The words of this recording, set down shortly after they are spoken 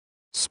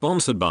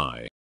Sponsored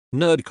by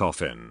Nerd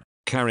Coffin,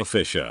 Carrie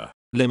Fisher,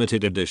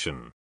 limited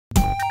edition.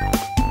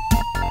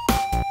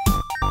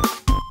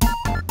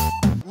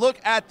 Look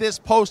at this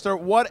poster.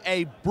 What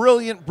a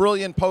brilliant,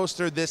 brilliant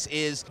poster this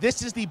is.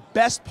 This is the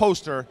best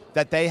poster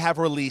that they have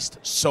released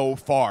so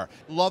far.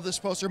 Love this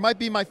poster. Might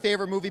be my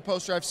favorite movie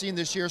poster I've seen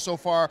this year so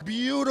far.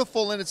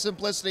 Beautiful in its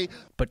simplicity,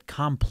 but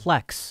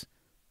complex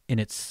in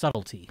its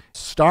subtlety.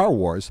 Star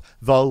Wars: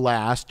 The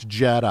Last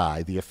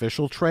Jedi. The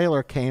official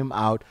trailer came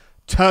out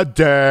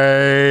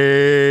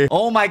today.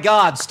 Oh my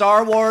God,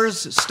 Star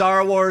Wars,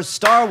 Star Wars,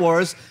 Star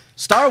Wars,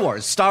 Star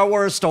Wars, Star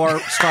Wars, Star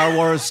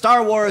Wars,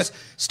 Star Wars,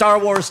 Star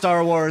Wars,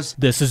 Star Wars.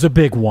 This is a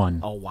big one.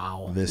 Oh,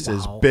 wow. This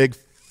is big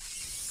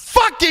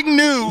fucking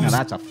news. Now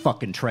that's a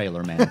fucking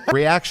trailer, man.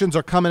 Reactions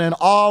are coming in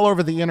all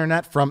over the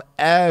internet from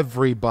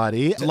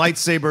everybody.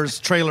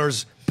 lightsabers,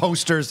 trailers,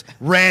 posters,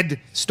 red,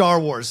 Star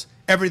Wars.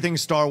 Everything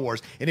Star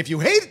Wars. And if you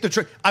hate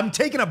the I'm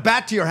taking a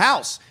bat to your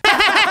house.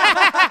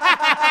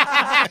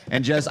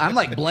 And just, I'm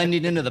like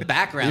blending into the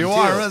background. You too.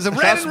 are. It's a red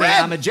Trust and me,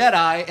 red. I'm a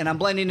Jedi, and I'm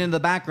blending into the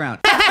background.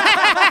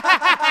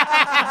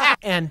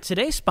 And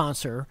today's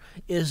sponsor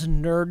is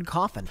Nerd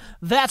Coffin.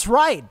 That's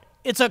right.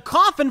 It's a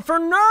coffin for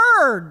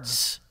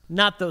nerds.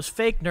 Not those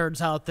fake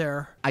nerds out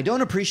there. I don't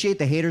appreciate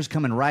the haters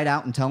coming right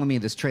out and telling me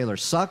this trailer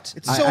sucked.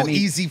 It's so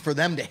easy for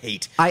them to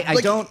hate. I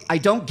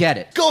don't get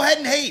it. Go ahead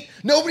and hate.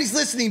 Nobody's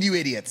listening to you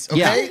idiots,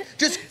 okay? Yeah.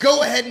 Just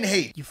go ahead and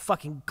hate. You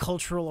fucking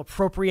cultural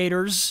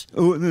appropriators.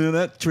 Oh, no,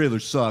 that trailer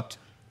sucked.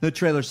 That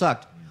trailer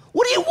sucked.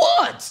 What do you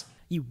want?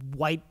 You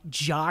white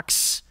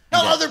jocks.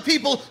 Tell other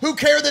people who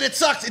care that it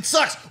sucks. It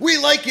sucks. We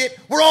like it.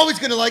 We're always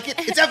going to like it.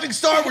 It's effing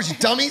Star Wars, you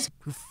dummies.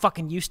 Who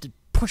fucking used to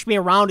push me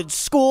around at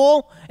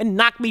school and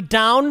knock me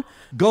down.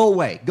 Go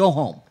away. Go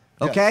home.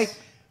 Okay? Yes.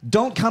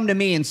 Don't come to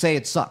me and say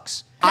it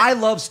sucks. I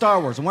love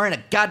Star Wars. I'm wearing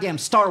a goddamn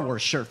Star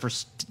Wars shirt for...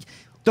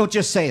 Don't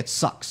just say it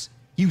sucks.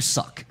 You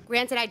suck.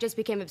 Granted, I just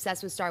became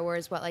obsessed with Star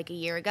Wars, a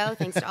year ago,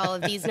 thanks to all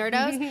of these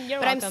nerdos.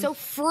 But I'm so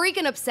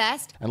freaking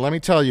obsessed. And let me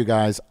tell you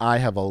guys, I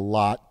have a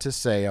lot to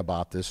say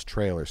about this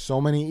trailer.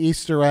 So many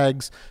Easter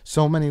eggs,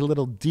 so many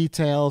little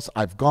details.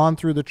 I've gone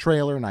through the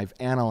trailer and I've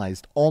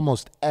analyzed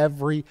almost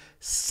every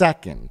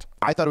second.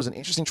 I thought it was an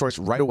interesting choice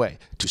right away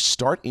to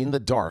start in the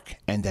dark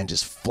and then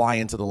just fly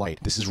into the light.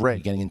 This is Rey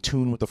getting in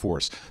tune with the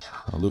Force.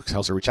 Luke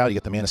tells her, reach out. You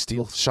get the Man of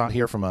Steel shot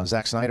here from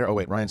Zack Snyder. Oh,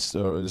 wait, this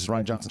is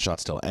Ryan Johnson shot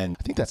still. And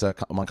I think that's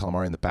Mon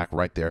Calamari in the back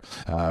right there.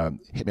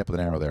 Hit me up with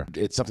an arrow there.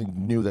 It's something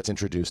new that's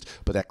introduced,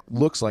 but that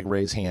looks like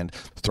Rey's hand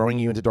throwing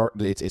you into dark.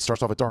 It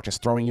starts off with darkness,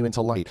 throwing you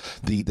into light.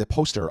 The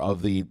poster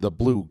of the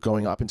blue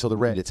going up until the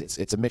red.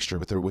 It's a mixture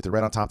with the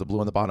red on top, the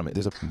blue on the bottom.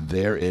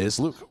 There is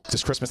Luke.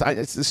 This Christmas,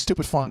 it's this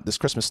stupid font. This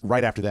Christmas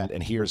right after that,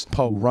 and here's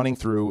Poe running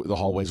through the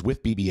hallways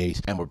with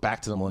BB-8, and we're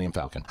back to the Millennium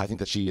Falcon. I think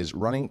that she is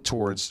running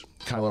towards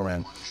Kylo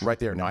Ren right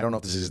there. Now, I don't know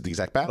if this is the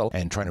exact battle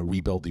and trying to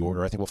rebuild the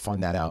Order. I think we'll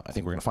find that out. I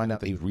think we're going to find out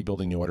that he's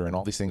rebuilding the Order, and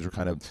all these things are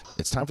kind of...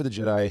 It's time for the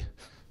Jedi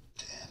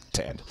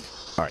to end.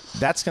 All right,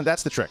 that's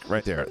the trick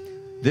right there.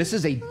 This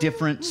is a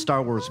different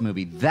Star Wars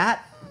movie.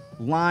 That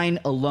line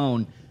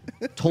alone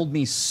told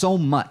me so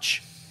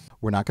much.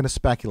 We're not going to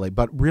speculate,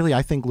 but really,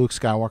 I think Luke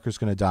Skywalker is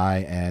going to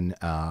die, and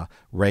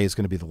Rey is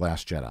going to be the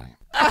last Jedi.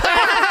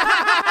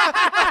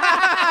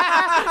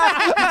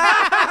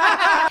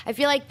 I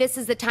feel like this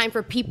is the time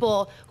for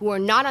people who are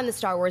not on the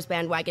Star Wars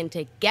bandwagon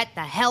to get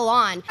the hell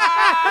on.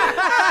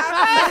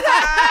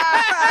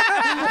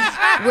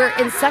 We're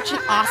in such an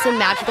awesome,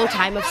 magical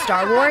time of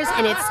Star Wars,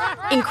 and it's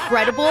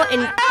incredible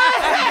and...